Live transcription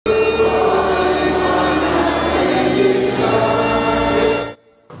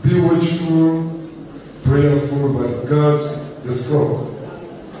flock.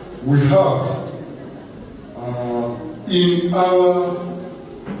 We have in our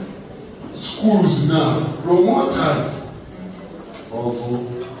schools now promoters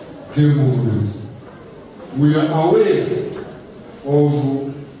of gay movements. We are aware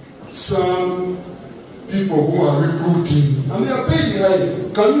of some people who are recruiting, and they are paid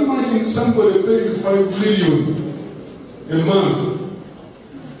high. Can you imagine somebody paying 5 million a month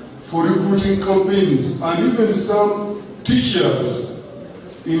for recruiting campaigns? And even some teachers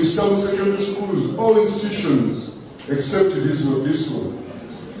in some secondary schools, all institutions, except this one,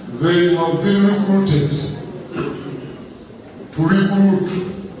 they have been recruited to recruit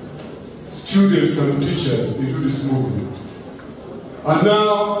students and teachers into this movement. And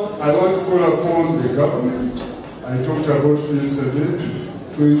now I want to call upon the government, I talked about yesterday,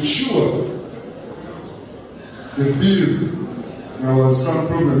 to ensure the bill, there was some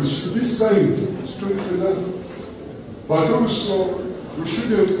problems, should be signed to strengthen us. But also, we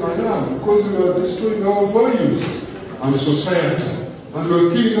shouldn't allow, because we are destroying our values and society, and we are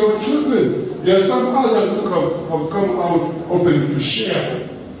killing our children. There are some others who have come out open to share,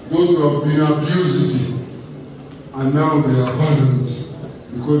 those who have been abused, and now they are abandoned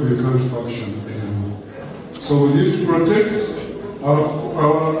because they can't function anymore. So we need to protect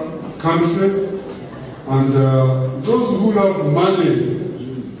our country, and those who love money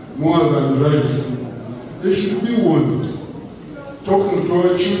more than life, they should be warned. Talking to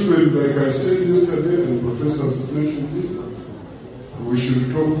our children, like I said yesterday, and Professor mentioned it, we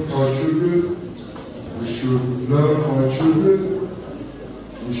should talk to our children, we should love our children,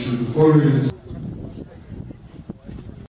 we should always